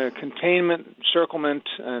around containment, encirclement,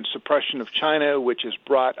 and suppression of China, which has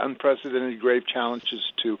brought unprecedented grave challenges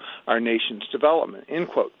to our nation's development, end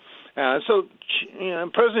quote. So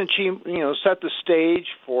President Xi, set the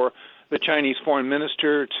stage for the Chinese foreign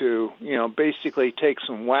minister to, basically take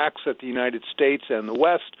some whacks at the United States and the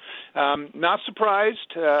West. Not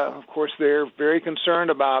surprised. Of course, they're very concerned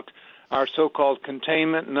about our so-called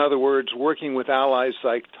containment, in other words, working with allies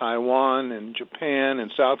like Taiwan and Japan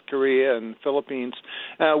and South Korea and Philippines,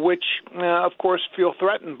 which, of course, feel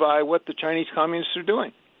threatened by what the Chinese communists are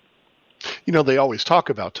doing. They always talk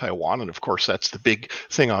about Taiwan, and of course that's the big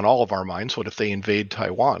thing on all of our minds. What if they invade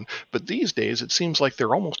Taiwan? But these days it seems like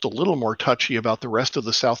they're almost a little more touchy about the rest of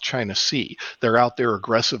the South China Sea. They're out there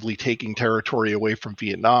aggressively taking territory away from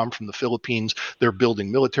Vietnam, from the Philippines. They're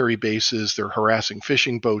building military bases. They're harassing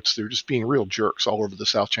fishing boats. They're just being real jerks all over the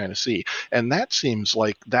South China Sea. And that seems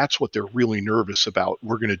like that's what they're really nervous about.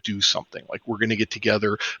 We're going to do something. Like we're going to get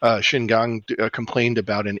together. Qin Gang complained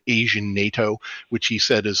about an Asian NATO, which he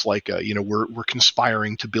said is like, we're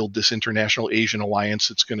conspiring to build this international Asian alliance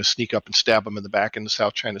that's going to sneak up and stab them in the back in the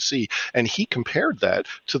South China Sea. And he compared that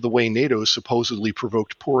to the way NATO supposedly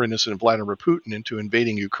provoked poor innocent Vladimir Putin into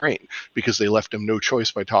invading Ukraine because they left him no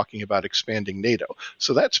choice by talking about expanding NATO.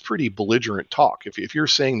 So that's pretty belligerent talk. If you're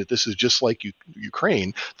saying that this is just like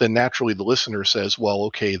Ukraine, then naturally the listener says, well,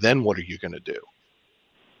 okay, then what are you going to do?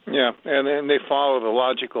 Yeah, and then they follow the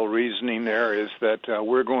logical reasoning there is that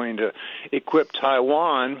we're going to equip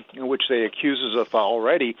Taiwan, which they accuse us of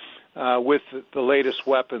already, with the latest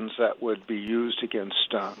weapons that would be used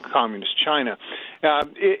against communist China.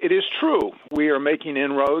 It is true. We are making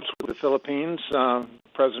inroads with the Philippines.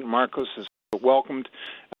 President Marcos has welcomed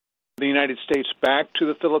the United States back to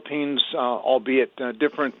the Philippines, albeit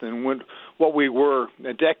different than what we were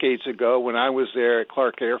decades ago when I was there at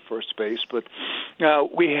Clark Air Force Base. But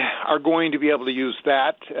we are going to be able to use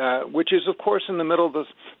that, which is, of course, in the middle of the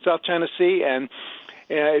South China Sea. And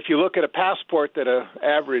if you look at a passport that an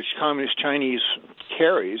average communist Chinese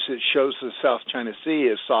carries, it shows the South China Sea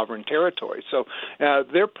as sovereign territory. So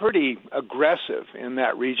they're pretty aggressive in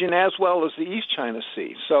that region, as well as the East China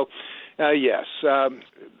Sea. So, yes,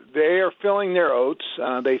 they are filling their oats.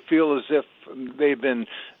 They feel as if they've been,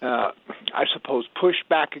 I suppose, pushed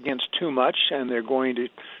back against too much, and they're going to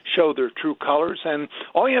show their true colors. And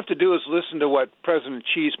all you have to do is listen to what President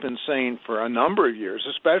Xi's been saying for a number of years,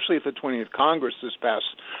 especially at the 20th Congress this past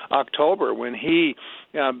October, when he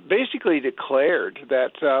basically declared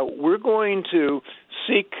that we're going to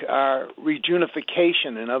seek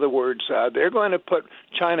reunification. In other words, they're going to put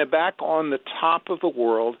China back on the top of the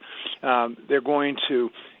world. They're going to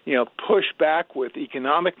push back with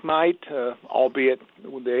economic might, albeit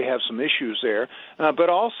they have some issues there, but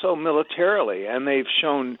also militarily. And they've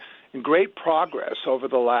shown great progress over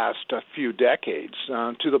the last few decades,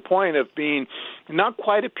 to the point of being not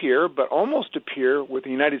quite a peer, but almost a peer with the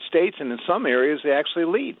United States, and in some areas they actually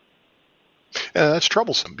lead. That's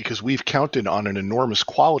troublesome because we've counted on an enormous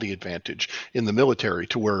quality advantage in the military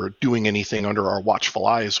to where doing anything under our watchful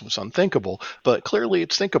eyes was unthinkable, but clearly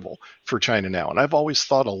it's thinkable for China now. And I've always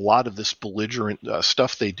thought a lot of this belligerent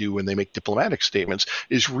stuff they do when they make diplomatic statements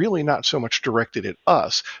is really not so much directed at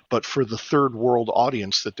us, but for the third world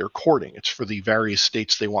audience that they're courting. It's for the various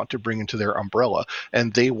states they want to bring into their umbrella,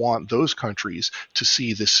 and they want those countries to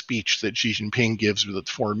see this speech that Xi Jinping gives or that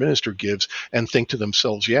the foreign minister gives and think to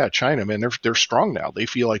themselves, yeah, China, man, they're strong now. They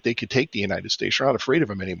feel like they could take the United States. They're not afraid of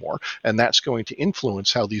them anymore. And that's going to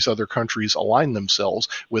influence how these other countries align themselves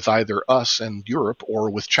with either us and Europe or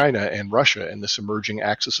with China and Russia and this emerging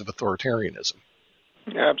axis of authoritarianism.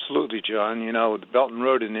 Absolutely, John. The Belt and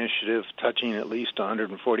Road Initiative, touching at least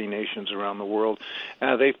 140 nations around the world,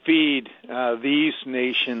 they feed these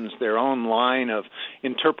nations their own line of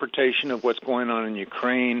interpretation of what's going on in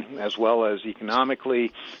Ukraine, as well as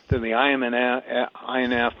economically, then the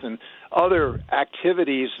IMF and other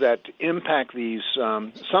activities that impact these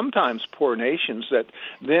sometimes poor nations that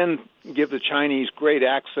then give the Chinese great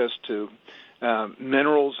access to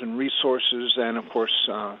minerals and resources and, of course,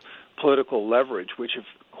 political leverage, which, of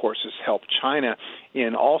course, has helped China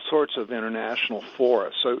in all sorts of international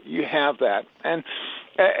fora. So you have that. And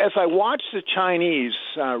as I watch the Chinese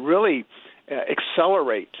really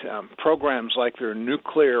accelerate programs like their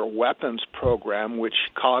nuclear weapons program, which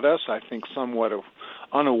caught us, I think, somewhat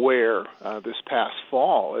unaware this past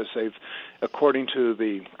fall, as they've, according to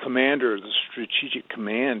the commander of the Strategic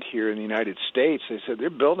Command here in the United States, they said they're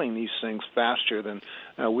building these things faster than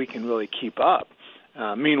we can really keep up.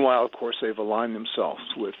 Meanwhile, of course, they've aligned themselves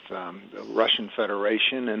with the Russian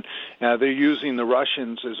Federation, and they're using the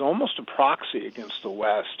Russians as almost a proxy against the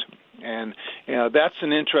West. And that's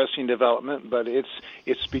an interesting development, but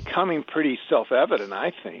it's becoming pretty self-evident,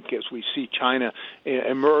 I think, as we see China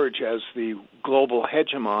emerge as the global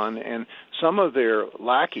hegemon, and some of their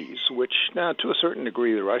lackeys, which to a certain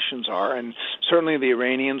degree the Russians are, and certainly the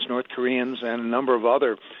Iranians, North Koreans, and a number of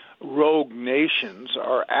other rogue nations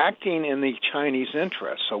are acting in the Chinese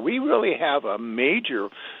interest. So we really have a major,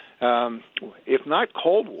 if not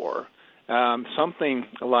Cold War, something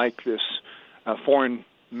like this foreign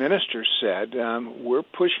minister said, we're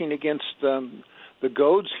pushing against the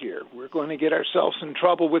goads here. We're going to get ourselves in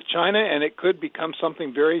trouble with China, and it could become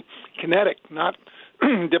something very kinetic, not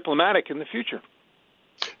diplomatic in the future.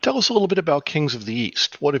 Tell us a little bit about Kings of the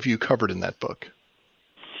East. What have you covered in that book?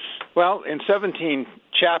 Well, in 17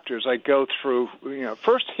 chapters, I go through,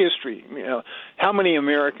 first history, how many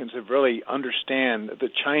Americans have really understand the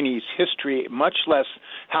Chinese history, much less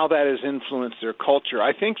how that has influenced their culture.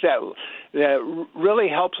 I think that really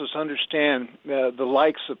helps us understand the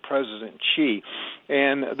likes of President Xi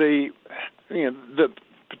and the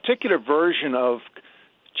particular version of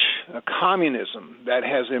communism that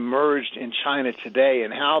has emerged in China today,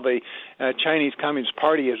 and how the Chinese Communist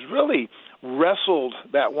Party has really wrestled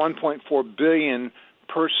that 1.4 billion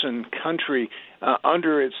person country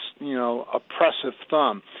under its oppressive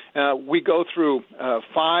thumb. We go through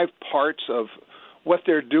 5 parts of what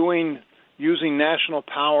they're doing, using national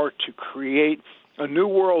power to create a new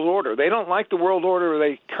world order. They don't like the world order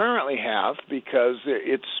they currently have because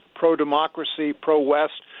it's pro-democracy,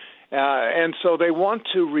 pro-West, and so they want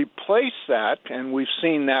to replace that, and we've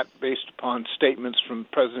seen that based upon statements from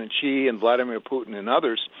President Xi and Vladimir Putin and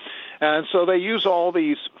others. And so they use all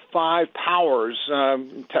these 5 powers,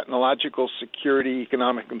 technological, security,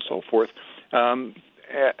 economic, and so forth,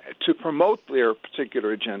 to promote their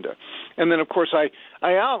particular agenda. And then, of course,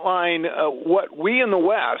 I outline what we in the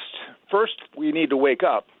West, first we need to wake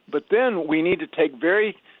up, but then we need to take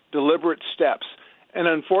very deliberate steps. And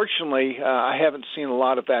unfortunately, I haven't seen a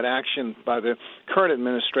lot of that action by the current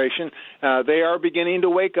administration. They are beginning to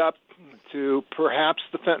wake up to perhaps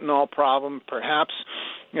the fentanyl problem, perhaps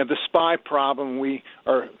the spy problem we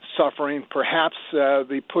are suffering, perhaps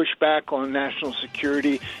the pushback on national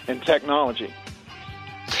security and technology.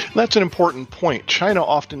 That's an important point. China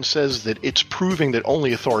often says that it's proving that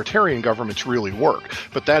only authoritarian governments really work,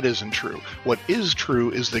 but that isn't true. What is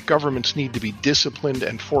true is that governments need to be disciplined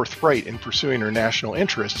and forthright in pursuing their national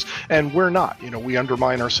interests, and we're not. We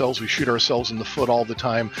undermine ourselves, we shoot ourselves in the foot all the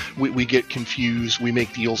time, we get confused, we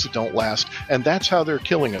make deals that don't last, and that's how they're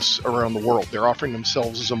killing us around the world. They're offering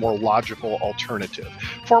themselves as a more logical alternative.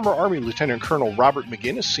 Former Army Lieutenant Colonel Robert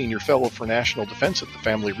McGinnis, Senior Fellow for National Defense at the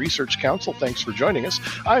Family Research Council, thanks for joining us.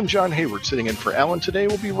 I'm John Hayward, sitting in for Alan today.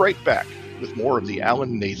 We'll be right back with more of the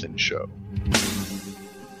Alan Nathan Show.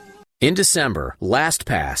 In December,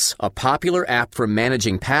 LastPass, a popular app for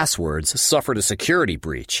managing passwords, suffered a security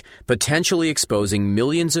breach, potentially exposing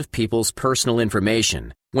millions of people's personal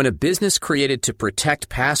information. When a business created to protect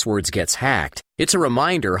passwords gets hacked, it's a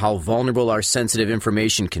reminder how vulnerable our sensitive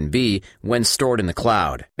information can be when stored in the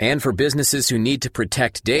cloud. And for businesses who need to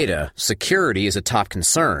protect data, security is a top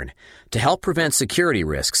concern. To help prevent security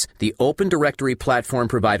risks, the open directory platform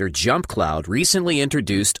provider JumpCloud recently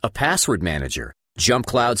introduced a password manager.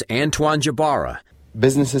 JumpCloud's Antoine Jabara.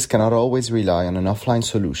 Businesses cannot always rely on an offline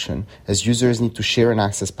solution, as users need to share and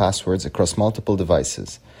access passwords across multiple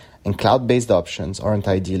devices, and cloud-based options aren't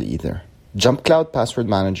ideal either. JumpCloud Password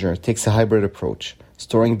Manager takes a hybrid approach,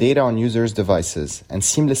 storing data on users' devices and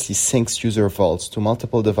seamlessly syncs user vaults to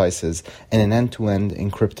multiple devices in an end-to-end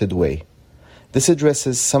encrypted way. This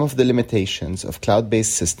addresses some of the limitations of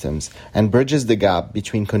cloud-based systems and bridges the gap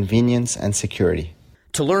between convenience and security.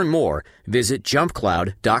 To learn more, visit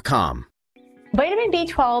jumpcloud.com. Vitamin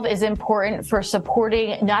B12 is important for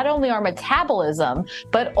supporting not only our metabolism,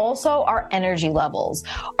 but also our energy levels.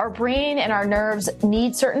 Our brain and our nerves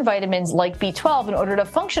need certain vitamins like B12 in order to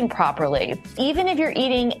function properly. Even if you're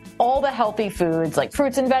eating all the healthy foods like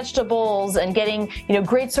fruits and vegetables and getting,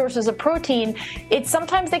 great sources of protein, it's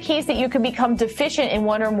sometimes the case that you can become deficient in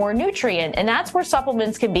one or more nutrient, and that's where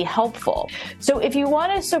supplements can be helpful. So if you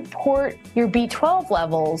want to support your B12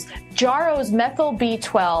 levels, Jarrow's Methyl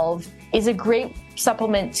B12 is a great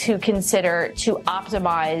supplement to consider to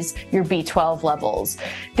optimize your B12 levels.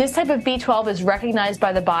 This type of B12 is recognized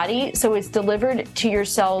by the body, so it's delivered to your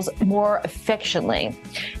cells more efficiently.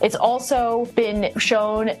 It's also been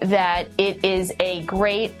shown that it is a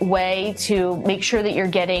great way to make sure that you're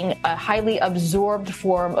getting a highly absorbed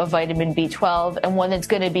form of vitamin B12 and one that's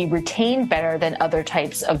going to be retained better than other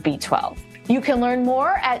types of B12. You can learn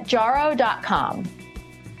more at jarrow.com.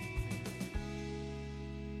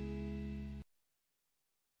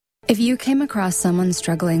 If you came across someone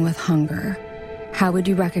struggling with hunger, how would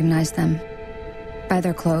you recognize them? By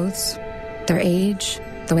their clothes, their age,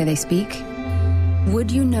 the way they speak?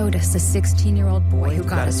 Would you notice a 16-year-old boy who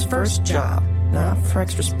got his first job, not for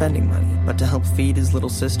extra spending money, but to help feed his little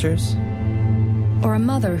sisters? Or a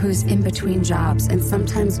mother who's in between jobs and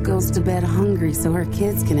sometimes goes to bed hungry so her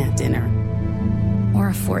kids can have dinner? Or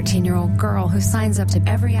a 14-year-old girl who signs up to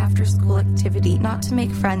every after-school activity not to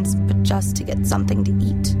make friends, but just to get something to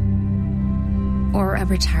eat? Or a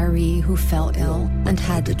retiree who fell ill and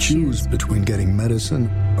had to choose between getting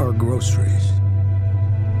medicine or groceries.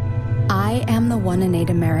 I am the 1 in 8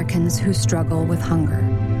 Americans who struggle with hunger.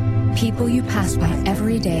 People you pass by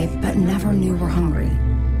every day but never knew were hungry.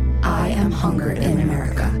 I am hunger in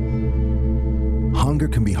America. Hunger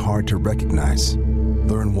can be hard to recognize.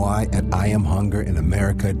 Learn why at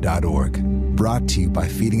IamHungerInAmerica.org. Brought to you by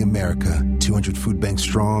Feeding America, 200 Food Banks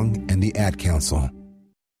Strong, and the Ad Council.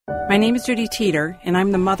 My name is Judy Teeter, and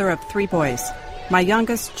I'm the mother of 3 boys. My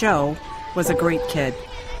youngest, Joe, was a great kid.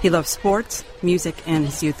 He loved sports, music, and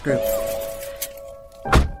his youth group.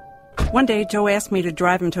 One day, Joe asked me to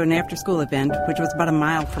drive him to an after-school event, which was about a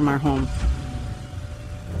mile from our home.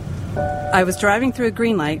 I was driving through a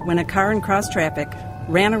green light when a car in cross traffic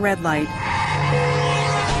ran a red light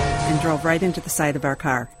and drove right into the side of our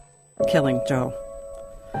car, killing Joe.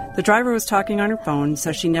 The driver was talking on her phone,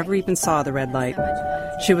 so she never even saw the red light.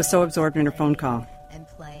 She was so absorbed in her phone call.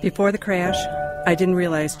 Before the crash, I didn't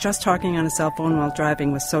realize just talking on a cell phone while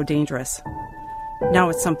driving was so dangerous. Now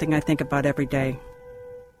it's something I think about every day.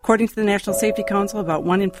 According to the National Safety Council, about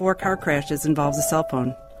 1 in 4 car crashes involves a cell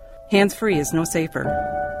phone. Hands-free is no safer.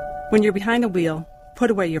 When you're behind the wheel,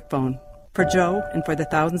 put away your phone. For Joe and for the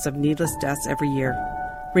thousands of needless deaths every year.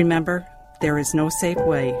 Remember, there is no safe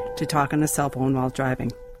way to talk on a cell phone while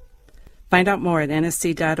driving. Find out more at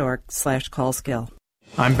nsc.org/callskill.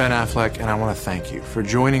 I'm Ben Affleck, and I want to thank you for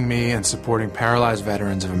joining me in supporting Paralyzed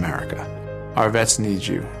Veterans of America. Our vets need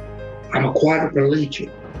you. I'm a quadriplegic.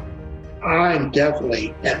 I'm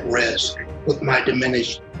definitely at risk with my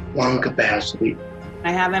diminished lung capacity.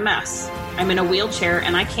 I have MS. I'm in a wheelchair,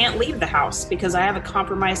 and I can't leave the house because I have a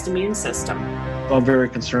compromised immune system. I'm very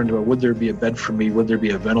concerned about, would there be a bed for me? Would there be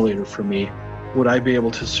a ventilator for me? Would I be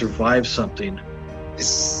able to survive something?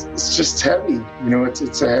 It's just heavy. You know,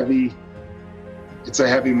 it's a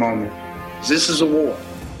heavy moment. This is a war.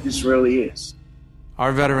 This really is.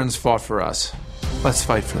 Our veterans fought for us. Let's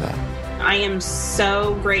fight for them. I am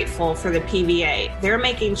so grateful for the PVA. They're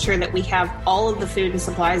making sure that we have all of the food and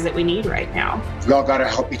supplies that we need right now. We all got to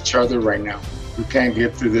help each other right now. We can't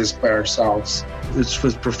get through this by ourselves. It's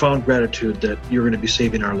with profound gratitude that you're going to be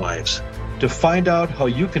saving our lives. To find out how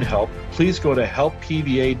you can help, please go to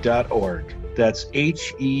helppva.org. That's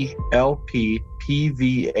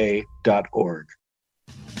HELPPVA.org.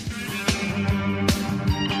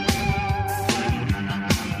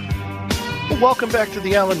 Welcome back to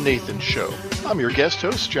the Alan Nathan Show. I'm your guest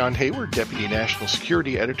host, John Hayward, Deputy National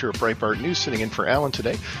Security Editor of Breitbart News, sitting in for Alan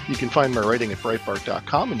today. You can find my writing at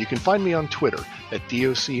Breitbart.com, and you can find me on Twitter at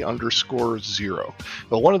DOC_0.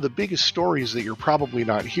 Well, one of the biggest stories that you're probably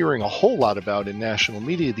not hearing a whole lot about in national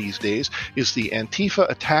media these days is the Antifa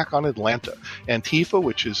attack on Atlanta. Antifa,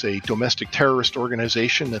 which is a domestic terrorist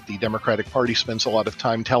organization that the Democratic Party spends a lot of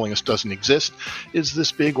time telling us doesn't exist, is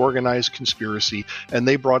this big organized conspiracy, and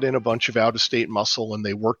they brought in a bunch of out-of-state muscle, and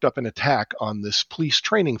they worked up an attack on this police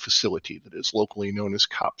training facility that is locally known as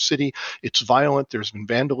Cop City. It's violent. There's been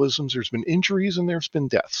vandalisms, there's been injuries, and there's been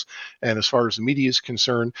deaths. And as far as the media is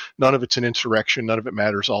concerned, none of it's an insurrection. None of it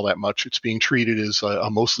matters all that much. It's being treated as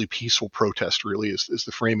a mostly peaceful protest, really, is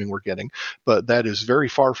the framing we're getting. But that is very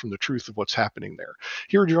far from the truth of what's happening there.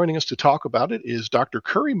 Here joining us to talk about it is Dr.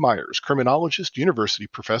 Curry Myers, criminologist, university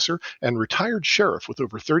professor, and retired sheriff with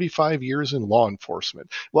over 35 years in law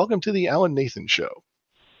enforcement. Welcome to the Alan Nathan Show.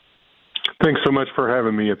 Thanks so much for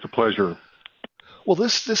having me. It's a pleasure. Well,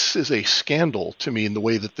 this is a scandal to me in the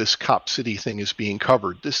way that this Cop City thing is being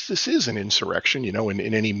covered. This is an insurrection, you know, in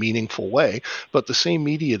any meaningful way. But the same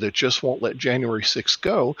media that just won't let January 6th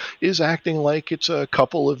go is acting like it's a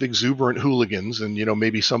couple of exuberant hooligans and, you know,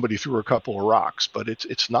 maybe somebody threw a couple of rocks. But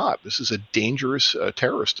it's not. This is a dangerous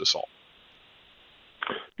terrorist assault.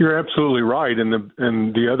 You're absolutely right, and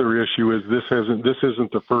the other issue is this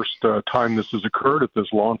isn't the first time this has occurred at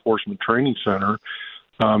this law enforcement training center.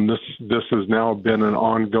 This has now been an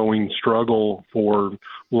ongoing struggle for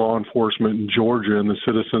law enforcement in Georgia and the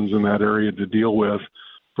citizens in that area to deal with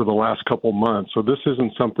for the last couple months. So this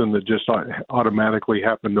isn't something that just automatically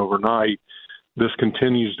happened overnight. This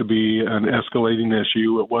continues to be an escalating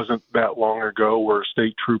issue. It wasn't that long ago where a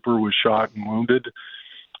state trooper was shot and wounded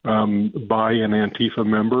by an Antifa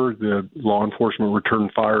member. The law enforcement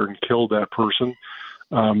returned fire and killed that person.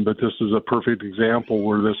 But this is a perfect example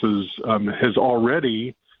where this has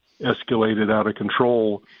already escalated out of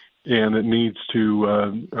control, and it needs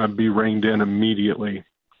to be reined in immediately.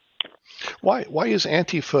 Why is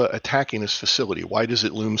Antifa attacking this facility? Why does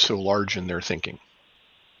it loom so large in their thinking?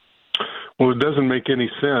 Well, it doesn't make any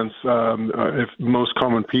sense. If most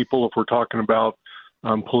common people, if we're talking about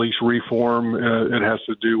police reform, it has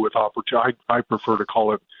to do with opportunity. I prefer to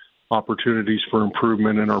call it opportunities for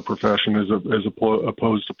improvement in our profession as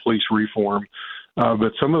opposed to police reform.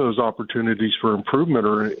 But some of those opportunities for improvement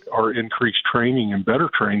are increased training and better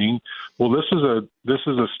training. Well, this is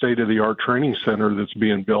a state-of-the-art training center that's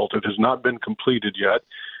being built. It has not been completed yet.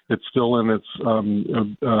 It's still in its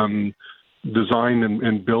design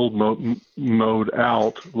and build mode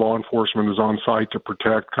out. Law enforcement is on site to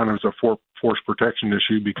protect, kind of as a force protection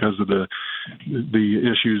issue because of the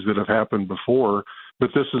issues that have happened before.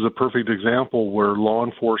 But this is a perfect example where law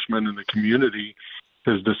enforcement and the community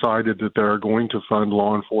has decided that they're going to fund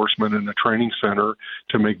law enforcement in the training center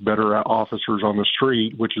to make better officers on the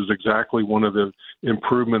street, which is exactly one of the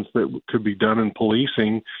improvements that could be done in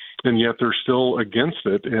policing, and yet they're still against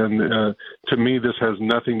it. And to me, this has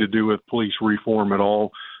nothing to do with police reform at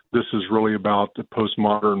all. This is really about the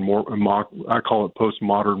postmodern, I call it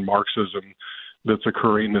postmodern Marxism that's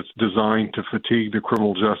occurring, that's designed to fatigue the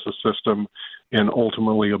criminal justice system and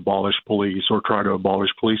ultimately abolish police, or try to abolish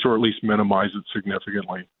police, or at least minimize it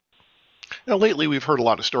significantly. Now, lately, we've heard a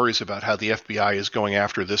lot of stories about how the FBI is going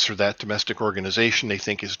after this or that domestic organization they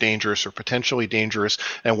think is dangerous or potentially dangerous,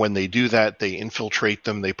 and when they do that, they infiltrate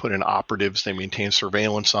them, they put in operatives, they maintain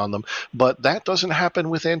surveillance on them. But that doesn't happen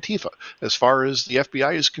with Antifa. As far as the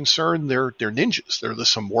FBI is concerned, they're ninjas. They're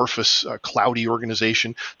this amorphous, cloudy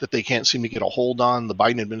organization that they can't seem to get a hold on. The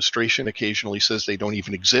Biden administration occasionally says they don't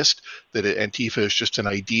even exist, that Antifa is just an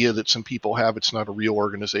idea that some people have. It's not a real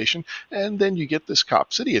organization. And then you get this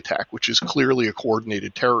Cop City attack, which is clearly a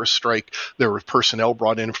coordinated terrorist strike. There were personnel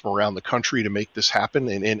brought in from around the country to make this happen.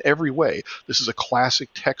 And in every way, this is a classic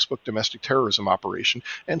textbook domestic terrorism operation.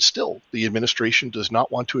 And still, the administration does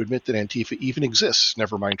not want to admit that Antifa even exists,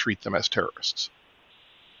 never mind treat them as terrorists.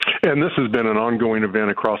 And this has been an ongoing event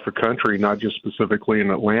across the country, not just specifically in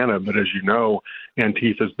Atlanta, but as you know,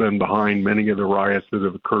 Antifa has been behind many of the riots that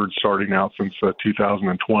have occurred starting out since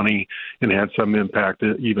 2020 and had some impact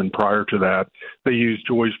even prior to that. They used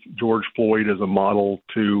George Floyd as a model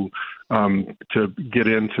to get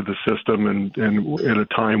into the system and at a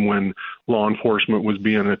time when law enforcement was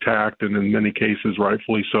being attacked, and in many cases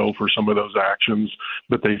rightfully so for some of those actions.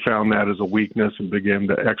 But they found that as a weakness and began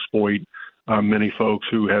to exploit many folks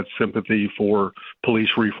who had sympathy for police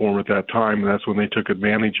reform at that time, and that's when they took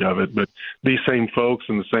advantage of it. But these same folks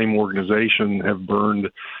in the same organization have burned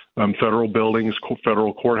federal buildings,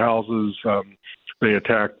 federal courthouses. They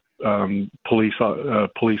attacked police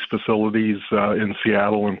facilities in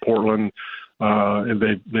Seattle and Portland,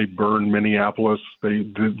 and they burned Minneapolis.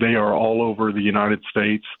 They are all over the United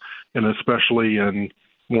States, and especially in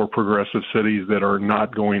more progressive cities that are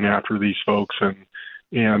not going after these folks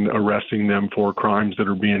and arresting them for crimes that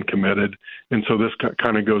are being committed. And so this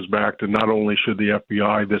kind of goes back to not only should the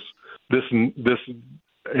FBI, this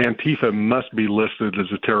Antifa must be listed as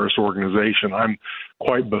a terrorist organization. I'm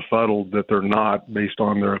quite befuddled that they're not, based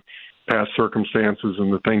on their past circumstances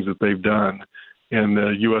and the things that they've done. And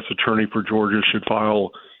the U.S. Attorney for Georgia should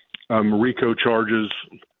file RICO charges,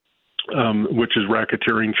 which is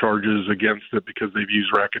racketeering charges against it, because they've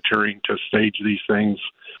used racketeering to stage these things,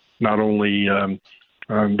 not only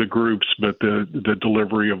the groups, but the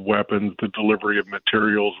delivery of weapons, the delivery of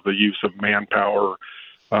materials, the use of manpower,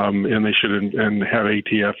 and they should and have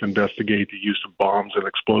ATF investigate the use of bombs and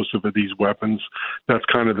explosive of these weapons. That's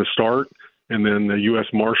kind of the start. And then the U.S.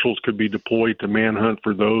 Marshals could be deployed to manhunt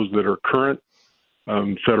for those that are current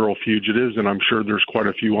federal fugitives, and I'm sure there's quite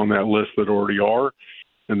a few on that list that already are.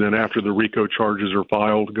 And then after the RICO charges are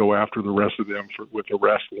filed, go after the rest of them with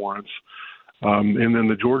arrest warrants. And then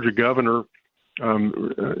the Georgia governor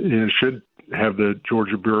should have the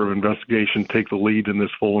Georgia Bureau of Investigation take the lead in this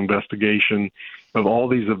full investigation of all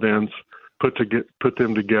these events, put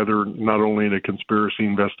them together not only in a conspiracy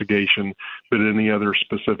investigation, but any other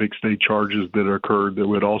specific state charges that occurred that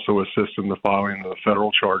would also assist in the filing of the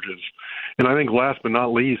federal charges. And I think last but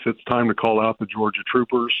not least, it's time to call out the Georgia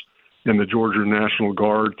troopers and the Georgia National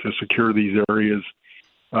Guard to secure these areas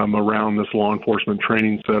around this law enforcement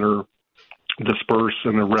training center, disperse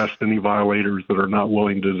and arrest any violators that are not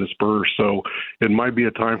willing to disperse. So it might be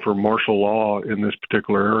a time for martial law in this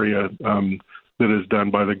particular area that is done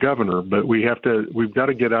by the governor. But we've got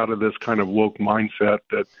to get out of this kind of woke mindset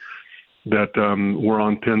that we're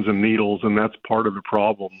on pins and needles, and that's part of the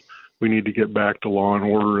problem. We need to get back to law and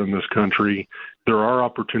order in this country. There are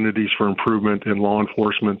opportunities for improvement in law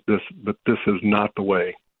enforcement, but this is not the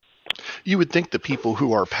way. You would think the people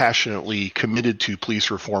who are passionately committed to police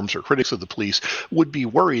reforms or critics of the police would be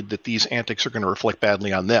worried that these antics are going to reflect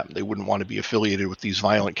badly on them. They wouldn't want to be affiliated with these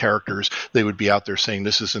violent characters. They would be out there saying,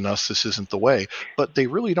 this isn't us, this isn't the way. But they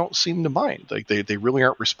really don't seem to mind. Like they really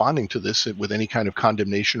aren't responding to this with any kind of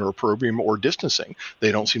condemnation or opprobrium or distancing.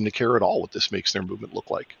 They don't seem to care at all what this makes their movement look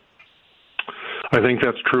like. I think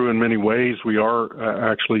that's true in many ways. We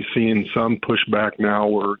are actually seeing some pushback now,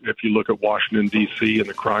 where if you look at Washington, D.C. and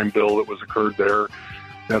the crime bill that was occurred there,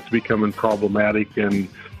 that's becoming problematic, and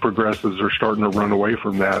progressives are starting to run away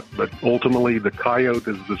from that. But ultimately, the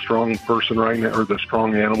coyote is the strong person right now, or the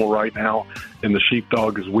strong animal right now, and the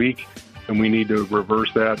sheepdog is weak, and we need to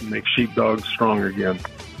reverse that and make sheepdogs strong again.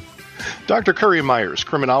 Dr. Curry Myers,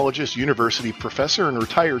 criminologist, university professor, and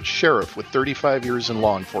retired sheriff with 35 years in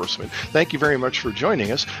law enforcement. Thank you very much for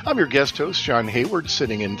joining us. I'm your guest host, John Hayward,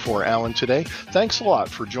 sitting in for Alan today. Thanks a lot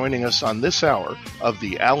for joining us on this hour of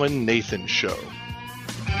The Alan Nathan Show.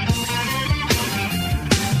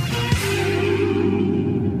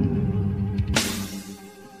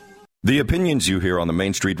 The opinions you hear on the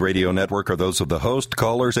Main Street Radio Network are those of the host,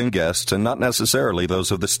 callers, and guests, and not necessarily those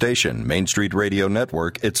of the station, Main Street Radio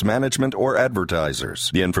Network, its management, or advertisers.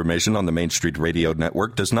 The information on the Main Street Radio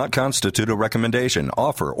Network does not constitute a recommendation,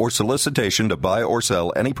 offer, or solicitation to buy or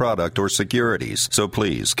sell any product or securities. So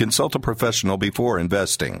please, consult a professional before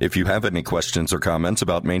investing. If you have any questions or comments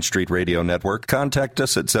about Main Street Radio Network, contact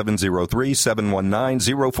us at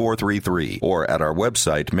 703-719-0433 or at our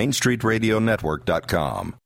website, mainstreetradionetwork.com.